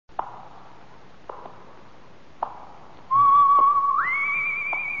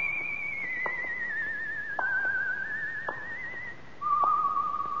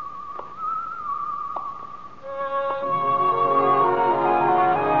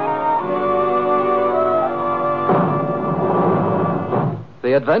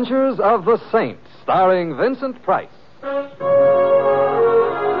The Adventures of the Saint, starring Vincent Price.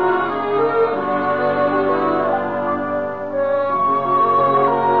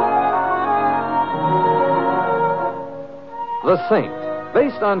 The Saint,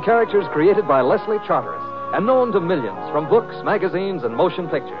 based on characters created by Leslie Charteris and known to millions from books, magazines, and motion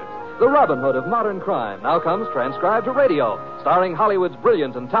pictures. The Robin Hood of modern crime now comes transcribed to radio, starring Hollywood's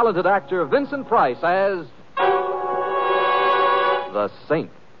brilliant and talented actor Vincent Price as the Saint.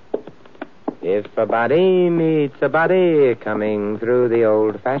 If a body meets a body coming through the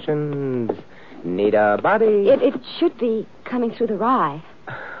old-fashioned, need a body... It should be coming through the rye.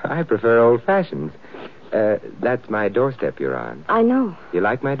 I prefer old-fashions. That's my doorstep you're on. I know. You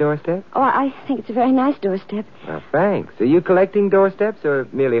like my doorstep? Oh, I think it's a very nice doorstep. Well, thanks. Are you collecting doorsteps or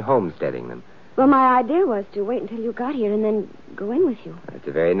merely homesteading them? Well, my idea was to wait until you got here and then go in with you. That's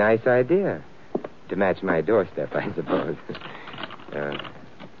a very nice idea. To match my doorstep, I suppose.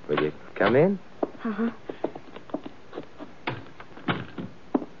 Will you come in? Uh-huh.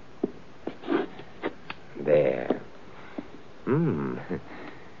 There.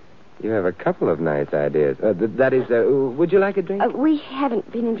 You have a couple of nice ideas. That is, would you like a drink? We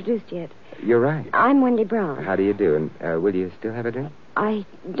haven't been introduced yet. You're right. I'm Wendy Brown. How do you do? And will you still have a drink? I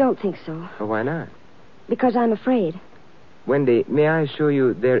don't think so. Well, why not? Because I'm afraid. Wendy, may I assure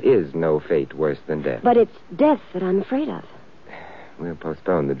you there is no fate worse than death? But it's death that I'm afraid of. We'll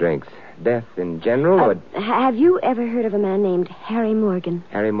postpone the drinks. Death in general, or... Have you ever heard of a man named Harry Morgan?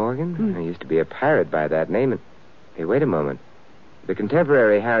 Harry Morgan? I used to be a pirate by that name. And... Hey, wait a moment. The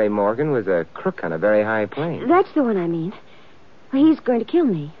contemporary Harry Morgan was a crook on a very high plane. That's the one I mean. Well, he's going to kill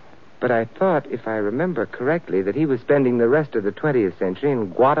me. But I thought, if I remember correctly, that he was spending the rest of the 20th century in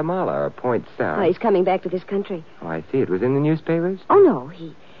Guatemala or Point South. Oh, he's coming back to this country. Oh, I see. It was in the newspapers? Oh, no.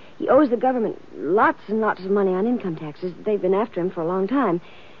 He owes the government lots and lots of money on income taxes. They've been after him for a long time.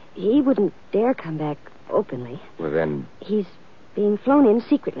 He wouldn't dare come back openly. Well, then... He's being flown in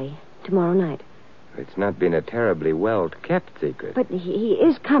secretly tomorrow night. It's not been a terribly well-kept secret. But he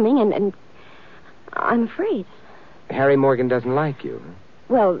is coming, and I'm afraid. Harry Morgan doesn't like you.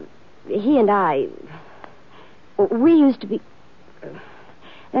 Well, he and I... We used to be...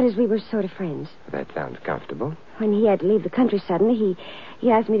 That is, we were sort of friends. That sounds comfortable. When he had to leave the country suddenly,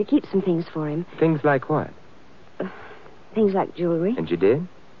 he asked me to keep some things for him. Things like what? Things like jewelry. And you did?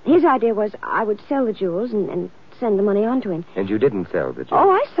 His idea was I would sell the jewels and send the money on to him. And you didn't sell the jewels?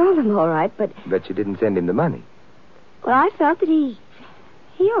 Oh, I sold them all right, but... But you didn't send him the money? Well, I felt that he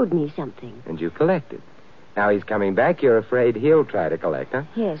owed me something. And you collected. Now he's coming back, you're afraid he'll try to collect, huh?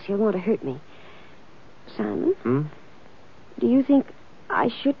 Yes, he'll want to hurt me. Simon? Do you think I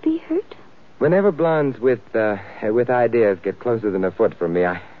should be hurt? Whenever blondes with ideas get closer than a foot from me,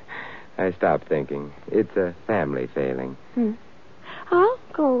 I stop thinking. It's a family failing. I'll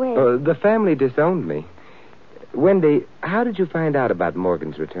go away. The family disowned me. Wendy, how did you find out about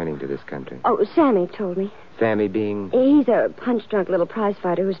Morgan's returning to this country? Oh, Sammy told me. Sammy being... He's a punch-drunk little prize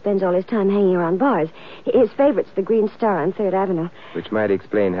fighter who spends all his time hanging around bars. His favorite's the Green Star on 3rd Avenue. Which might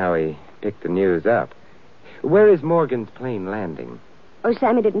explain how he picked the news up. Where is Morgan's plane landing? Oh,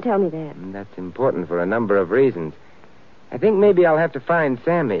 Sammy didn't tell me that. That's important for a number of reasons. I think maybe I'll have to find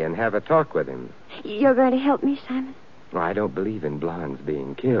Sammy and have a talk with him. You're going to help me, Simon? Well, I don't believe in blondes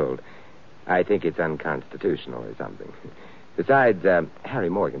being killed. I think it's unconstitutional or something. Besides, Harry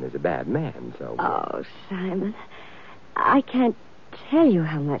Morgan is a bad man, so... Oh, Simon, I can't tell you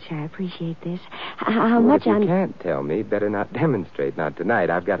how much I appreciate this. How much if you can't tell me, better not demonstrate, not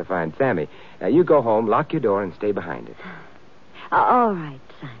tonight. I've got to find Sammy. Now, you go home, lock your door, and stay behind it. All right,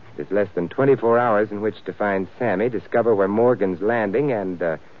 Simon. There's less than 24 hours in which to find Sammy, discover where Morgan's landing,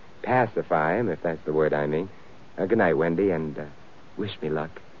 and pacify him, if that's the word I mean. Good night, Wendy, and wish me luck.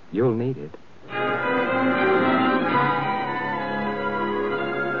 You'll need it.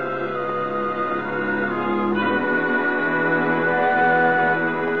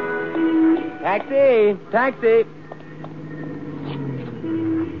 Taxi! Taxi!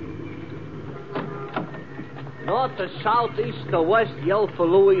 North to south, east to west, yell for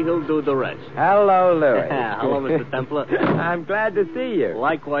Louis, he'll do the rest. Hello, Louis. Hello, Mr. Templar. I'm glad to see you.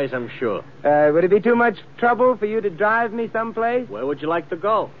 Likewise, I'm sure. Would it be too much trouble for you to drive me someplace? Where would you like to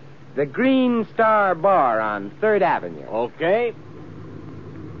go? The Green Star Bar on 3rd Avenue. Okay.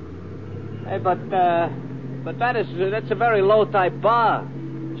 Hey, but that's a very low-type bar.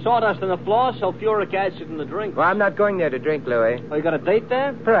 Sawdust on the floor, sulfuric acid in the drink. Well, I'm not going there to drink, Louis. Oh, you got a date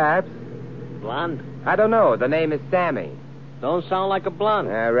there? Perhaps. Blonde? I don't know. The name is Sammy. Don't sound like a blonde.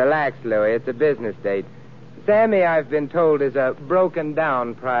 Relax, Louis. It's a business date. Sammy, I've been told, is a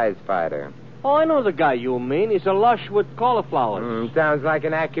broken-down prize fighter. Oh, I know the guy you mean. He's a lush with cauliflowers. Sounds like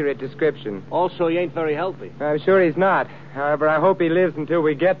an accurate description. Also, he ain't very healthy. I'm sure he's not. However, I hope he lives until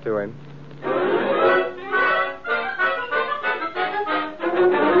we get to him.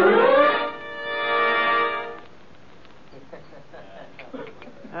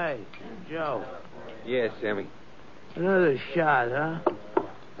 Hey, Joe. Yes, Sammy. Another shot, huh?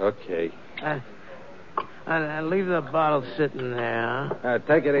 Okay. And leave the bottle sitting there, huh?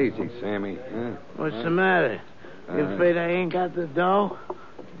 Take it easy, Sammy. What's the matter? You afraid I ain't got the dough?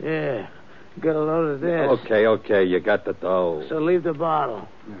 Yeah. Get a load of this. Okay. You got the dough. So leave the bottle.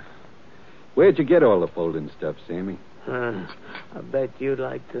 Where'd you get all the folding stuff, Sammy? I bet you'd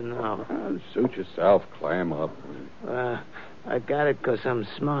like to know. Suit yourself. Clam up. I got it 'cause I'm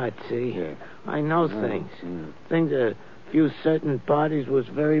smart, see? Yeah. I know things. Things a few certain parties was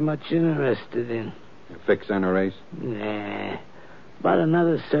very much interested in. You fix NRAs? Nah. But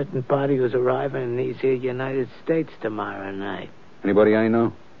another certain party who's arriving in these here United States tomorrow night. Anybody I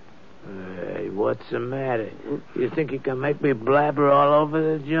know? Hey, what's the matter? You think you can make me blabber all over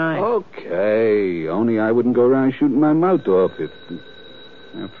the joint? Okay. Only I wouldn't go around shooting my mouth off if...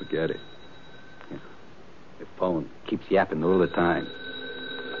 forget it. The phone keeps yapping all the time.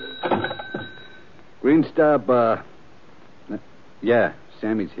 Green Star Bar. Yeah,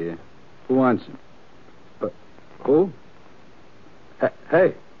 Sammy's here. Who wants him? Who?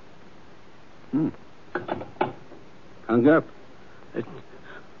 Hey. Hung up.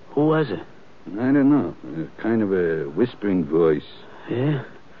 Who was it? I don't know. Kind of a whispering voice. Yeah?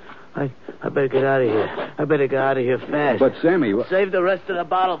 I better get out of here. I better get out of here fast. But, Sammy... Save the rest of the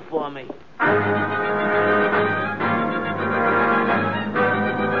bottle for me.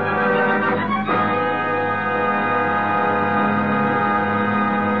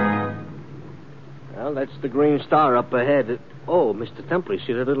 Well, that's the Green Star up ahead. Oh, Mr. Templer, you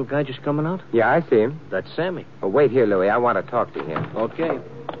see that little guy just coming out? Yeah, I see him. That's Sammy. Oh, wait here, Louis. I want to talk to him. Okay.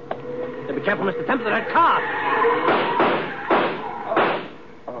 Hey, be careful, Mr. Templer, that car.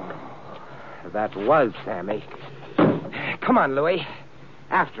 That was Sammy. Come on, Louis.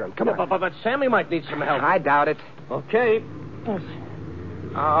 After him. Come on. But Sammy might need some help. I doubt it. Okay.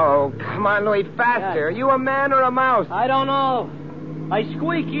 Oh, come on, Louis. Faster. Are you a man or a mouse? I don't know. I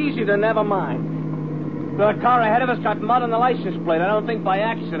squeak easy, then never mind. The car ahead of us got mud on the license plate. I don't think by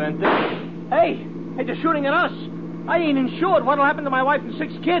accident. Hey, they're shooting at us. I ain't insured. What'll happen to my wife and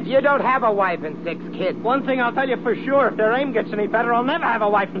 6 kids? You don't have a wife and 6 kids. One thing I'll tell you for sure. If their aim gets any better, I'll never have a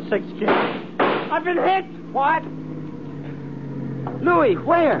wife and 6 kids. I've been hit. What? Louis,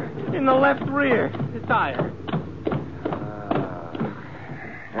 where? In the left rear. The tire.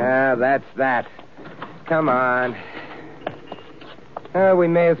 That's that. Come on. We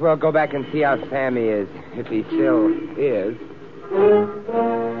may as well go back and see how Sammy is, if he still is.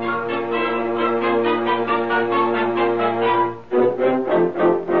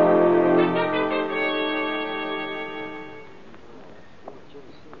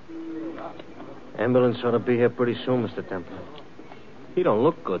 Ambulance ought to be here pretty soon, Mr. Templer. He don't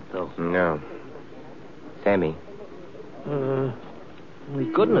look good, though. No. Sammy. We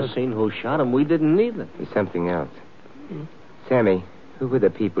couldn't have seen who shot him. We didn't either. There's something else. Sammy, who were the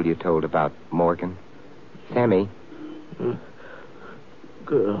people you told about Morgan? Sammy?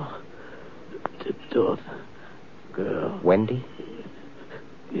 Girl. Tipped off. Girl. Wendy?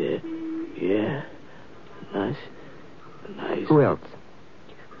 Yeah. Nice. Who else?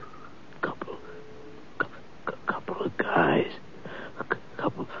 Couple of guys.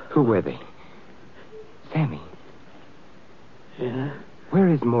 Couple. Who were they? Sammy. Yeah? Where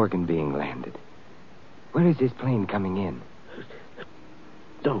is Morgan being landed? Where is his plane coming in?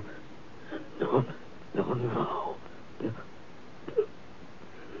 No.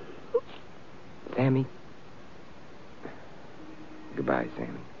 Sammy? Goodbye,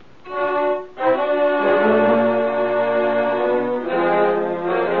 Sammy.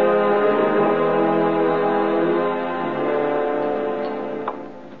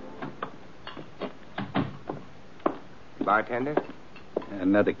 Bartender?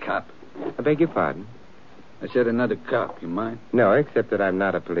 Another cop. I beg your pardon? I said another cop. You mind? No, except that I'm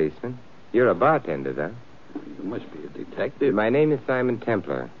not a policeman. You're a bartender, though. You must be a detective. My name is Simon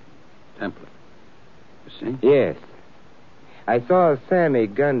Templer. Templer. You see? Yes. I saw Sammy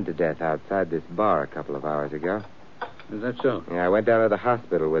gunned to death outside this bar a couple of hours ago. Is that so? Yeah, I went down to the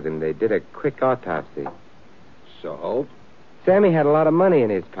hospital with him. They did a quick autopsy. So? Sammy had a lot of money in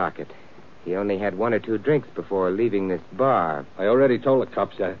his pocket. He only had 1 or 2 drinks before leaving this bar. I already told the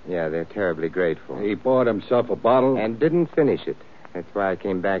cops that. Yeah, they're terribly grateful. He bought himself a bottle. And didn't finish it. That's why I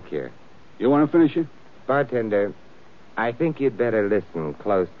came back here. You want to finish it? Bartender, I think you'd better listen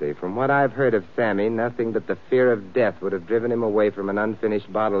closely. From what I've heard of Sammy, nothing but the fear of death would have driven him away from an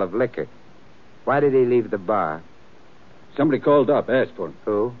unfinished bottle of liquor. Why did he leave the bar? Somebody called up, asked for him.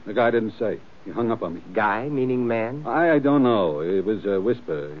 Who? The guy didn't say. He hung up on me. Guy, meaning man? I don't know. It was a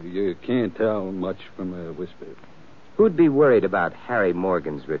whisper. You can't tell much from a whisper. Who'd be worried about Harry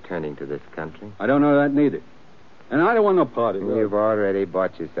Morgan's returning to this country? I don't know that neither. And I don't want no part of it. You've already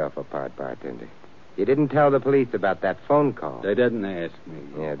bought yourself a part, bartender. You didn't tell the police about that phone call. They didn't ask me.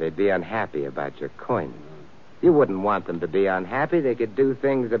 Yeah, they'd be unhappy about your coin. You wouldn't want them to be unhappy. They could do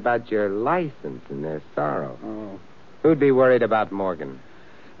things about your license in their sorrow. Oh. Who'd be worried about Morgan?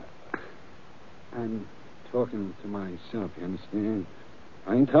 I'm talking to myself, you understand?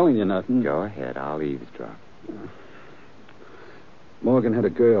 I ain't telling you nothing. Go ahead. I'll eavesdrop. Morgan had a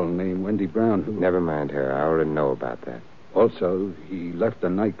girl named Wendy Brown who... Never mind her. I already know about that. Also, he left the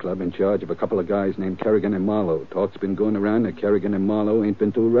nightclub in charge of a couple of guys named Kerrigan and Marlowe. Talk's been going around that Kerrigan and Marlowe ain't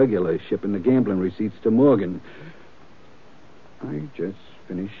been too regular, shipping the gambling receipts to Morgan. I just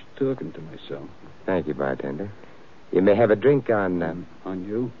finished talking to myself. Thank you, bartender. You may have a drink on... On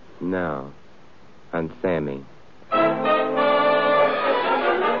you? No. On Sammy.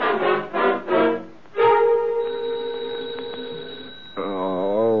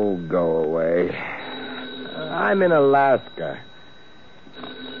 Oh, go away. I'm in Alaska.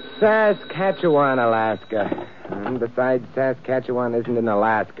 Saskatchewan, Alaska. And besides, Saskatchewan isn't in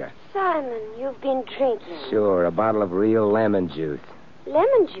Alaska. Simon, you've been drinking. Sure, a bottle of real lemon juice.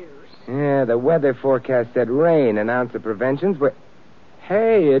 Lemon juice? Yeah, the weather forecast said rain. An ounce of prevention's but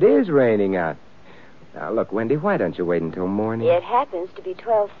hey, it is raining out. Now, look, Wendy, why don't you wait until morning? It happens to be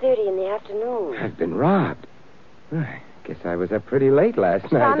 12:30 in the afternoon. I've been robbed. I guess I was up pretty late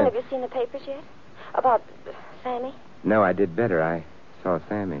last night. Simon, have you seen the papers yet? About Sammy? No, I did better. I saw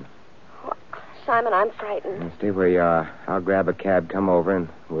Sammy. Oh, Simon, I'm frightened. Now, stay where you are. I'll grab a cab, come over, and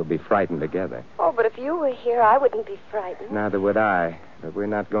we'll be frightened together. Oh, but if you were here, I wouldn't be frightened. Neither would I. But we're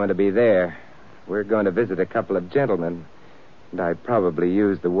not going to be there. We're going to visit a couple of gentlemen. And I probably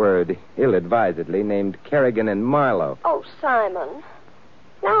used the word ill-advisedly, named Kerrigan and Marlowe. Oh, Simon.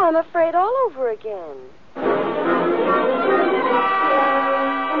 Now I'm afraid all over again.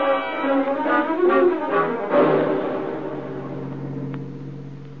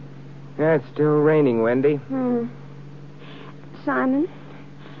 Yeah, it's still raining, Wendy. Simon,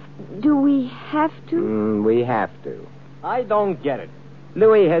 do we have to? We have to. I don't get it.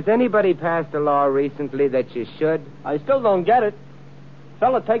 Louis, has anybody passed a law recently that you should? I still don't get it.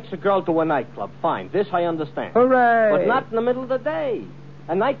 Fella takes a girl to a nightclub. Fine. This I understand. Hooray! But not in the middle of the day.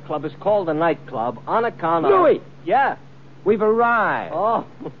 A nightclub is called a nightclub on account of... Louis! Yeah. We've arrived. Oh.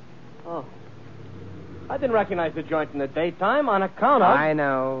 I didn't recognize the joint in the daytime on account of... I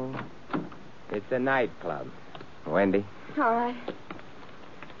know. It's a nightclub. Wendy? All right.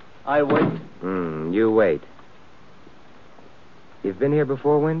 I wait. You wait. You've been here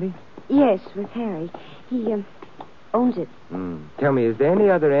before, Wendy? Yes, with Harry. He owns it. Tell me, is there any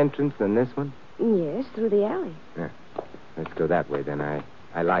other entrance than this one? Yes, through the alley. Let's go that way, then.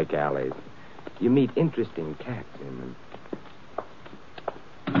 I like alleys. You meet interesting cats in them.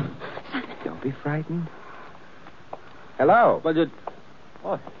 Don't be frightened. Hello. But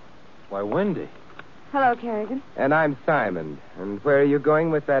why, Wendy. Hello, Kerrigan. And I'm Simon. And where are you going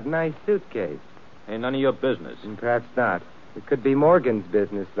with that nice suitcase? Ain't none of your business. Perhaps not. It could be Morgan's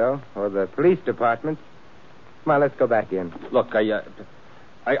business, though, or the police department's. Come on, let's go back in. Look,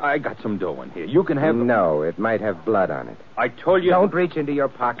 I got some dough in here. You can have... No, it might have blood on it. I told you... Don't reach into your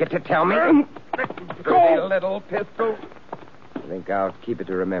pocket to tell me. Go, little pistol. I think I'll keep it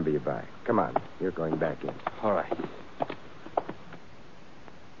to remember you by. Come on, you're going back in. All right.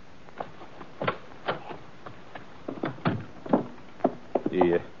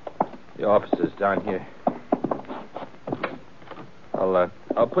 The office is down here.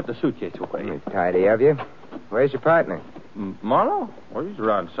 I'll put the suitcase away. It's tidy of you. Where's your partner? Marlowe? Well, he's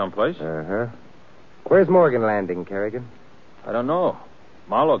around someplace. Uh-huh. Where's Morgan landing, Kerrigan? I don't know.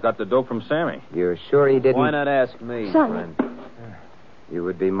 Marlowe got the dope from Sammy. You're sure he didn't... Why not ask me, Simon. friend? You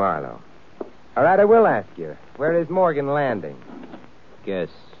would be Marlowe. All right, I will ask you. Where is Morgan landing? Guess.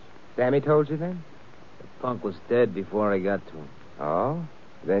 Sammy told you then? The punk was dead before I got to him. Oh?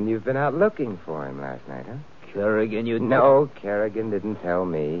 Then you've been out looking for him last night, huh? Kerrigan, you... No, Kerrigan didn't tell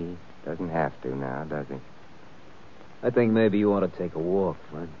me. Doesn't have to now, does he? I think maybe you ought to take a walk,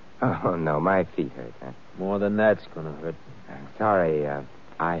 friend. Oh, no, my feet hurt, huh? More than that's gonna hurt. Sorry,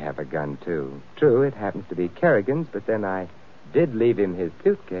 I have a gun, too. True, it happens to be Kerrigan's, but then I did leave him his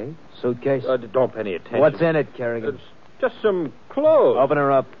suitcase. Suitcase? Don't pay any attention. What's in it, Kerrigan? It's just some clothes. Open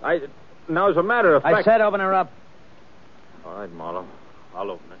her up. Now, as a matter of fact... I said open her up. All right, Marlowe.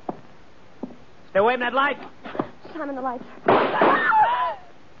 I'll open it. Stay away from that light. Simon, the lights.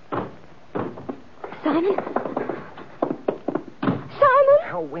 Simon? Simon?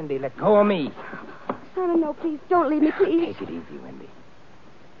 Oh, Wendy, let go of me. Simon, no, please. Don't leave me, please. Take it easy, Wendy.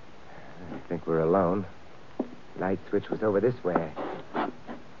 I think we're alone. Light switch was over this way.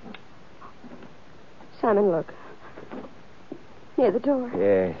 Simon, look. Near the door.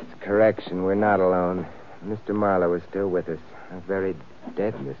 Yes, correction. We're not alone. Mr. Marlowe is still with us. A very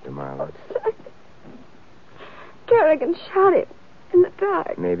dead Mr. Marlowe. Simon. Kerrigan shot him in the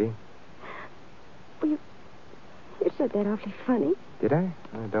dark. Maybe. Well, you said that awfully funny. Did I?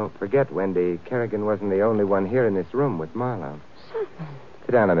 Oh, don't forget, Wendy, Kerrigan wasn't the only one here in this room with Marlowe. Simon.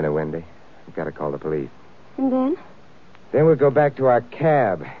 Sit down a minute, Wendy. We've got to call the police. And then? Then we'll go back to our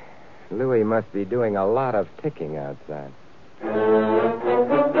cab. Louis must be doing a lot of ticking outside.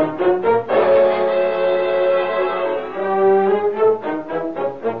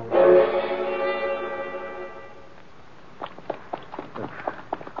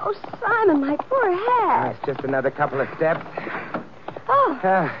 Oh, Simon, my poor hat. It's just another couple of steps.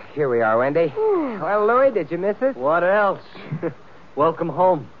 Oh. Here we are, Wendy. Well, Louis, did you miss us? What else? Welcome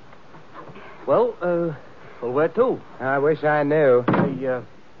home. Well, where to? I wish I knew. Hey,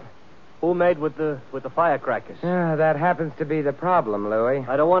 who made with the firecrackers? That happens to be the problem, Louis.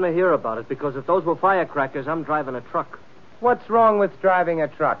 I don't want to hear about it, because if those were firecrackers, I'm driving a truck. What's wrong with driving a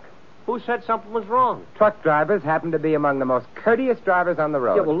truck? Who said something was wrong? Truck drivers happen to be among the most courteous drivers on the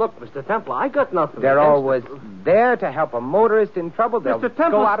road. Yeah, well, look, Mr. Templar, I got nothing. They're against always there to help a motorist in trouble. They'll Mr. Templar,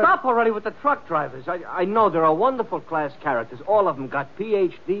 go out stop already with the truck drivers. I know there are wonderful class characters. All of them got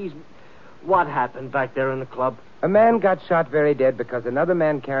PhDs. What happened back there in the club? A man got shot very dead because another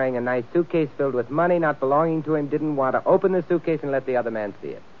man carrying a nice suitcase filled with money not belonging to him didn't want to open the suitcase and let the other man see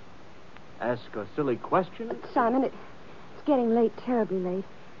it. Ask a silly question? Simon, it's getting late, terribly late.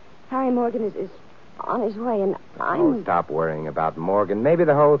 Harry Morgan is on his way, and I'm... Oh, stop worrying about Morgan. Maybe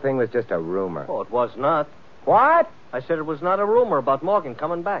the whole thing was just a rumor. Oh, it was not. What? I said it was not a rumor about Morgan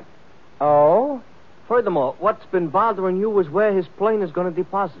coming back. Oh? Furthermore, what's been bothering you is where his plane is going to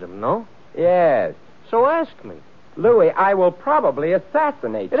deposit him, no? Yes. So ask me. Louis, I will probably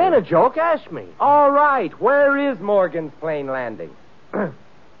assassinate you. It ain't a joke. Ask me. All right. Where is Morgan's plane landing?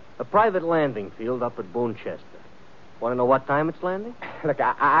 A private landing field up at Boonchester. Want to know what time it's landing? Look,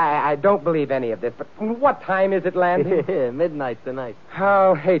 I don't believe any of this, but what time is it landing? Midnight tonight.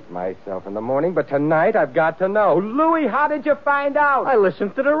 I'll hate myself in the morning, but tonight I've got to know. Louis, how did you find out? I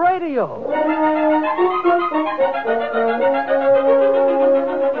listened to the radio.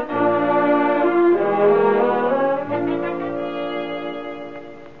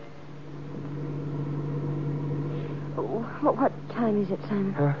 What time is it,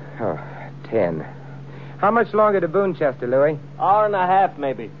 Simon? 10. How much longer to Boonchester, Louis? Hour and a half,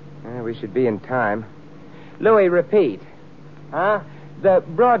 maybe. We should be in time. Louis, repeat. Huh? The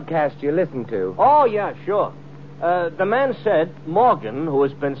broadcast you listened to. Oh, yeah, sure. The man said Morgan, who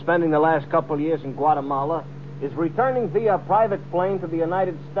has been spending the last couple of years in Guatemala, is returning via private plane to the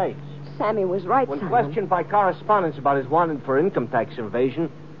United States. Sammy was right, When Simon. questioned by correspondents about his wanted for income tax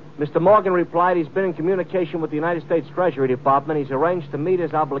evasion, Mr. Morgan replied he's been in communication with the United States Treasury Department. He's arranged to meet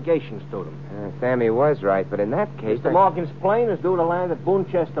his obligations to them. Sammy was right, but in that case... Mr. Morgan's plane is due to land at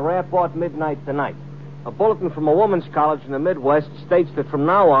Boonchester Airport midnight tonight. A bulletin from a woman's college in the Midwest states that from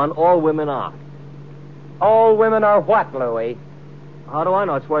now on, all women are. All women are what, Louis? How do I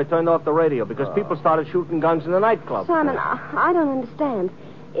know? It's where I turned off the radio, because people started shooting guns in the nightclub. Simon, I don't understand.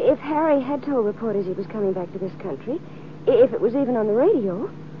 If Harry had told reporters he was coming back to this country, if it was even on the radio,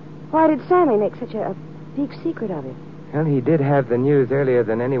 why did Sammy make such a big secret of it? Well, he did have the news earlier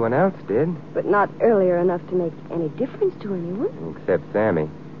than anyone else did. But not earlier enough to make any difference to anyone. Except Sammy.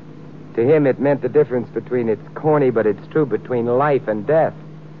 To him, it meant the difference between it's corny, but it's true, between life and death.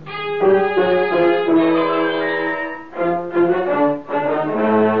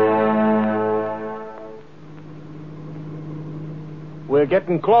 We're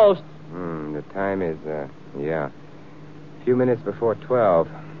getting close. The time is, a few minutes before 12.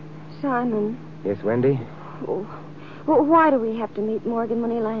 Simon. Yes, Wendy? Well, why do we have to meet Morgan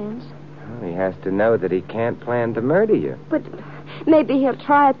when he lands? Well, he has to know that he can't plan to murder you. But maybe he'll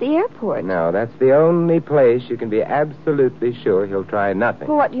try at the airport. No, that's the only place you can be absolutely sure he'll try nothing.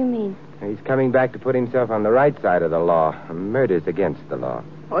 Well, what do you mean? He's coming back to put himself on the right side of the law. Murder's against the law.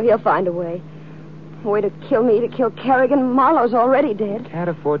 Oh, he'll find a way. A way to kill me, to kill Kerrigan. Marlowe's already dead. Can't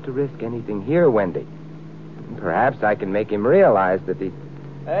afford to risk anything here, Wendy. Perhaps I can make him realize that he...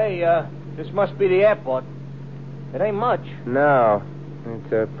 Hey, this must be the airport. It ain't much. No.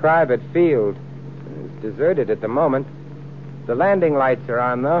 It's a private field. It's deserted at the moment. The landing lights are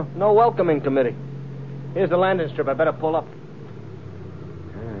on, though. No welcoming committee. Here's the landing strip. I better pull up.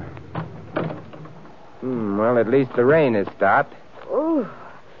 Well, at least the rain has stopped. Oh,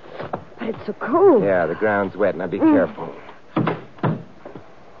 but it's so cold. Yeah, the ground's wet. Now be careful.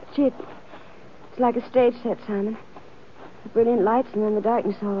 Gee, it's like a stage set, Simon. The brilliant lights and then the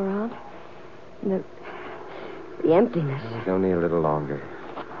darkness all around. And the emptiness. It's only a little longer.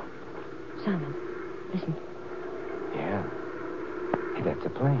 Simon, listen. Yeah. Hey, that's a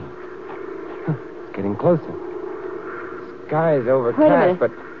plane. Huh, it's getting closer. Sky is overcast,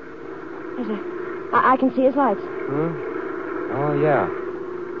 but... I can see his lights. Oh, yeah.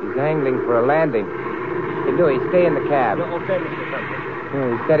 He's angling for a landing. Hey, Louis, stay in the cab. Okay, Mr. Pepper.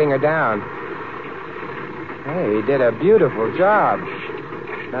 Yeah, he's setting her down. Hey, he did a beautiful job.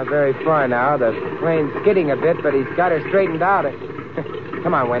 Not very far now. The plane's skidding a bit, but he's got her straightened out.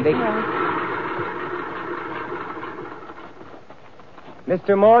 Come on, Wendy.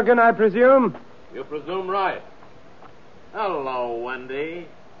 Mr. Morgan, I presume? You presume right. Hello, Wendy.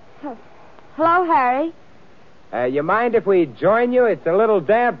 Hello, Harry. You mind if we join you? It's a little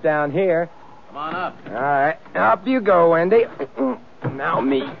damp down here. Come on up. All right. Up you go, Wendy. Now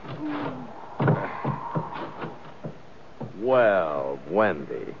me. Well,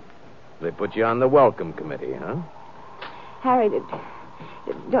 Wendy, they put you on the welcome committee, huh? Harry,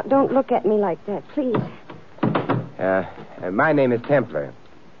 don't look at me like that, please. My name is Templar.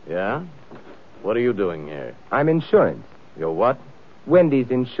 Yeah? What are you doing here? I'm insurance. You're what?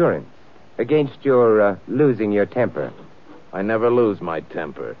 Wendy's insurance. Against your losing your temper. I never lose my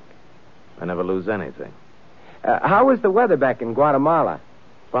temper. I never lose anything. How was the weather back in Guatemala?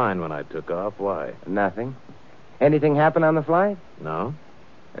 Fine when I took off. Why? Nothing. Anything happen on the flight? No?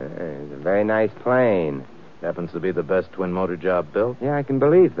 It's a very nice plane. Happens to be the best twin-motor job built. Yeah, I can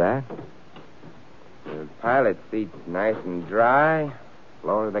believe that. The pilot seat's nice and dry.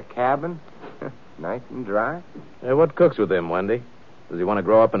 Floor of the cabin, nice and dry. Hey, what cooks with him, Wendy? Does he want to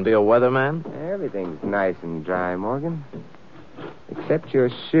grow up and be a weatherman? Everything's nice and dry, Morgan. Except your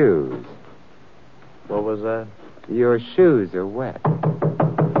shoes. What was that? Your shoes are wet.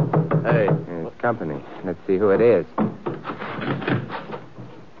 Hey. There's company. Let's see who it is.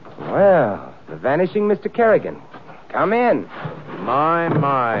 Well, the vanishing Mr. Kerrigan. Come in.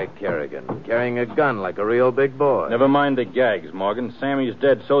 My, Kerrigan. Carrying a gun like a real big boy. Never mind the gags, Morgan. Sammy's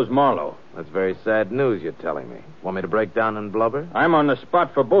dead, so's Marlowe. That's very sad news you're telling me. Want me to break down and blubber? I'm on the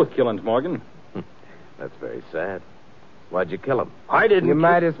spot for both killings, Morgan. That's very sad. Why'd you kill him? I didn't... You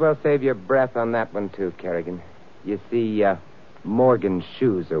might as well save your breath on that one, too, Kerrigan. You see, Morgan's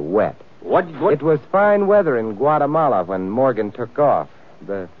shoes are wet. What? It was fine weather in Guatemala when Morgan took off.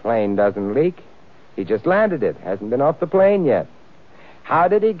 The plane doesn't leak. He just landed it. Hasn't been off the plane yet. How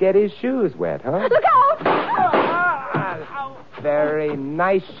did he get his shoes wet, huh? Look out! Very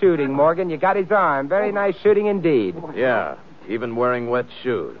nice shooting, Morgan. You got his arm. Very nice shooting indeed. Yeah, even wearing wet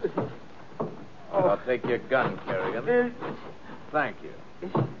shoes. I'll take your gun, Kerrigan. Thank you.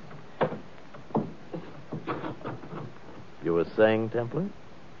 You were saying, Templar?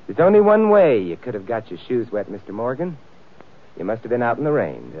 There's only one way you could have got your shoes wet, Mr. Morgan. You must have been out in the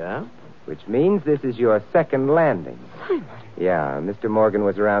rain. Yeah? Which means this is your second landing. Yeah, Mr. Morgan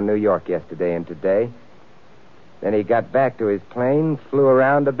was around New York yesterday and today. Then he got back to his plane, flew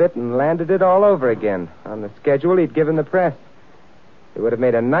around a bit, and landed it all over again on the schedule he'd given the press. It would have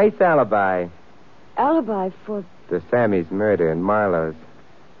made a nice alibi. Alibi for... The Sammy's murder and Marlowe's.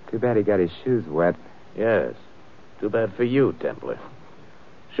 Too bad he got his shoes wet. Yes. Too bad for you, Templar.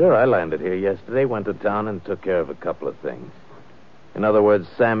 Sure, I landed here yesterday, went to town, and took care of a couple of things. In other words,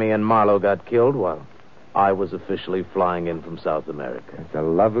 Sammy and Marlowe got killed while I was officially flying in from South America. It's a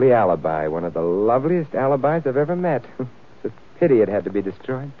lovely alibi. One of the loveliest alibis I've ever met. It's a pity it had to be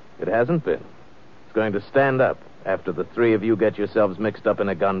destroyed. It hasn't been. It's going to stand up after the three of you get yourselves mixed up in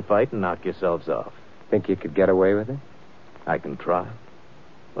a gunfight and knock yourselves off. Think you could get away with it? I can try.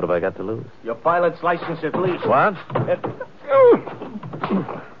 What have I got to lose? Your pilot's license at least. What?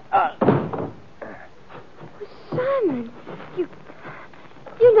 Simon,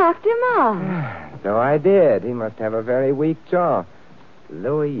 you knocked him off. So I did. He must have a very weak jaw.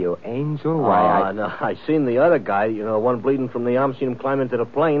 Louis, you angel. Why, No, I seen the other guy, one bleeding from the arm, seen him climb into the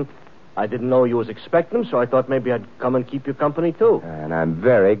plane. I didn't know you was expecting him, so I thought maybe I'd come and keep you company, too. And I'm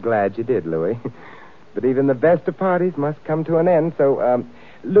very glad you did, Louis. But even the best of parties must come to an end, so,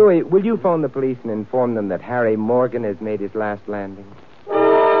 Louis, will you phone the police and inform them that Harry Morgan has made his last landing?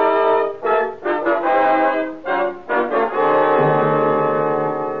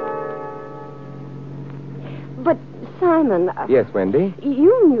 But, Simon... Simon. Yes, Wendy?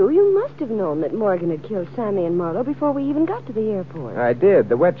 You must have known that Morgan had killed Sammy and Marlowe before we even got to the airport. I did.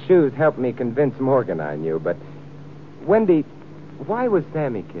 The wet shoes helped me convince Morgan I knew, but... Wendy, why was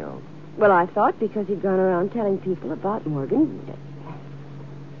Sammy killed? Well, I thought because he'd gone around telling people about Morgan.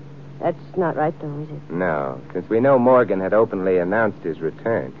 That's not right, though, is it? No, since we know Morgan had openly announced his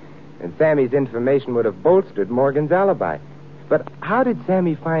return. And Sammy's information would have bolstered Morgan's alibi. But how did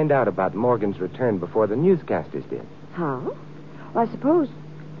Sammy find out about Morgan's return before the newscasters did? How? Well, I suppose...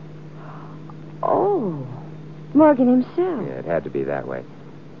 Oh, Morgan himself. Yeah, it had to be that way.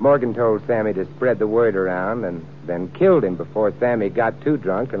 Morgan told Sammy to spread the word around and then killed him before Sammy got too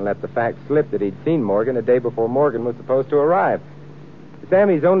drunk and let the fact slip that he'd seen Morgan a day before Morgan was supposed to arrive.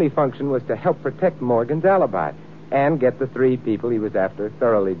 Sammy's only function was to help protect Morgan's alibi and get the three people he was after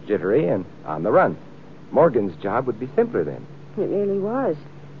thoroughly jittery and on the run. Morgan's job would be simpler then. It really was.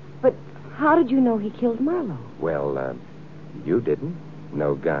 But how did you know he killed Marlowe? Well, you didn't.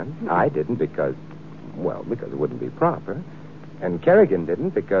 No gun. Mm-hmm. I didn't because it wouldn't be proper. And Kerrigan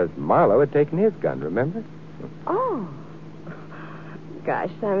didn't because Marlowe had taken his gun, remember? Oh.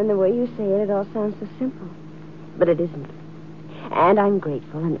 Gosh, Simon, the way you say it all sounds so simple. But it isn't. And I'm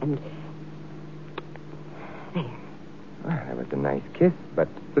grateful, and there. Well, that was a nice kiss, but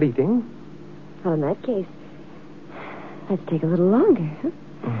fleeting. Well, in that case, let's take a little longer, huh?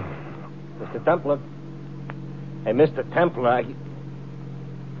 Mr. Templar. Hey, Mr. Templar,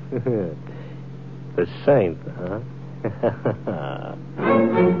 The Saint, huh?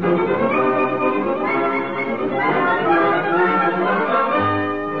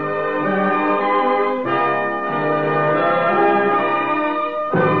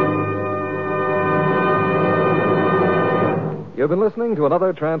 You've been listening to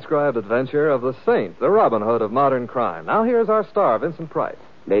another transcribed adventure of the Saint, the Robin Hood of modern crime. Now here's our star, Vincent Price.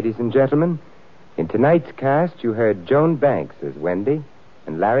 Ladies and gentlemen, in tonight's cast, you heard Joan Banks as Wendy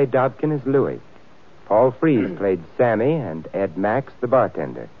and Larry Dobkin as Louis. Paul Frees played Sammy and Ed Max, the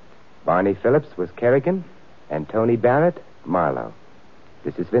bartender. Barney Phillips was Kerrigan, and Tony Barrett, Marlowe.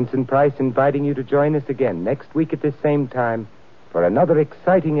 This is Vincent Price inviting you to join us again next week at this same time for another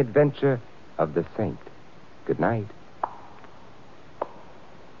exciting adventure of the Saint. Good night.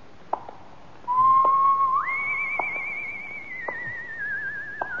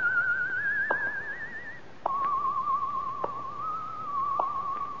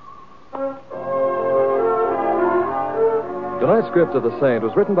 Tonight's script of The Saint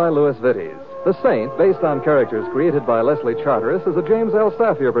was written by Louis Vittes. The Saint, based on characters created by Leslie Charteris, is a James L.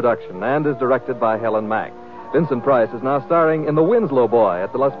 Staffier production and is directed by Helen Mack. Vincent Price is now starring in The Winslow Boy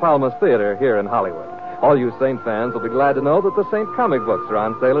at the Las Palmas Theater here in Hollywood. All you Saint fans will be glad to know that the Saint comic books are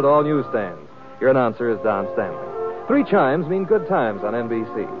on sale at all newsstands. Your announcer is Don Stanley. 3 chimes mean good times on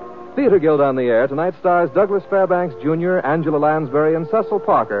NBC. Theater Guild on the Air tonight stars Douglas Fairbanks Jr., Angela Lansbury, and Cecil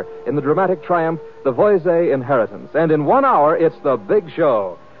Parker in the dramatic triumph, The Voisey Inheritance. And in 1 hour, it's The Big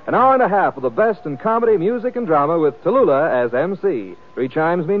Show. An hour and a half of the best in comedy, music, and drama with Tallulah as MC. 3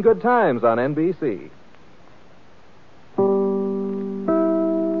 chimes mean good times on NBC.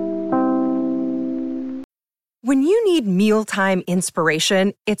 When you need mealtime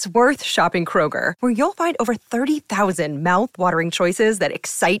inspiration, it's worth shopping Kroger, where you'll find over 30,000 mouth-watering choices that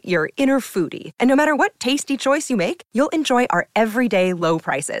excite your inner foodie. And no matter what tasty choice you make, you'll enjoy our everyday low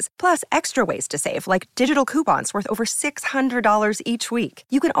prices, plus extra ways to save, like digital coupons worth over $600 each week.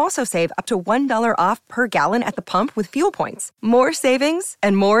 You can also save up to $1 off per gallon at the pump with fuel points. More savings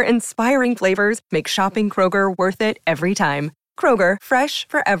and more inspiring flavors make shopping Kroger worth it every time. Kroger, fresh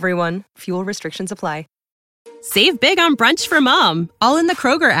for everyone. Fuel restrictions apply. Save big on brunch for mom, all in the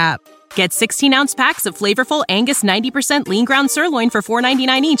Kroger app. Get 16-ounce packs of flavorful Angus 90% lean ground sirloin for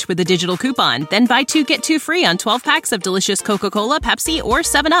 $4.99 each with a digital coupon. Then buy 2, get 2 free on 12 packs of delicious Coca-Cola, Pepsi, or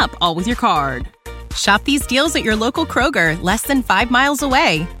 7-Up, all with your card. Shop these deals at your local Kroger, less than 5 miles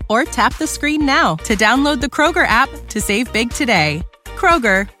away. Or tap the screen now to download the Kroger app to save big today.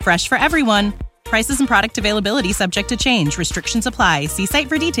 Kroger, fresh for everyone. Prices and product availability subject to change. Restrictions apply. See site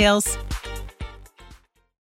for details.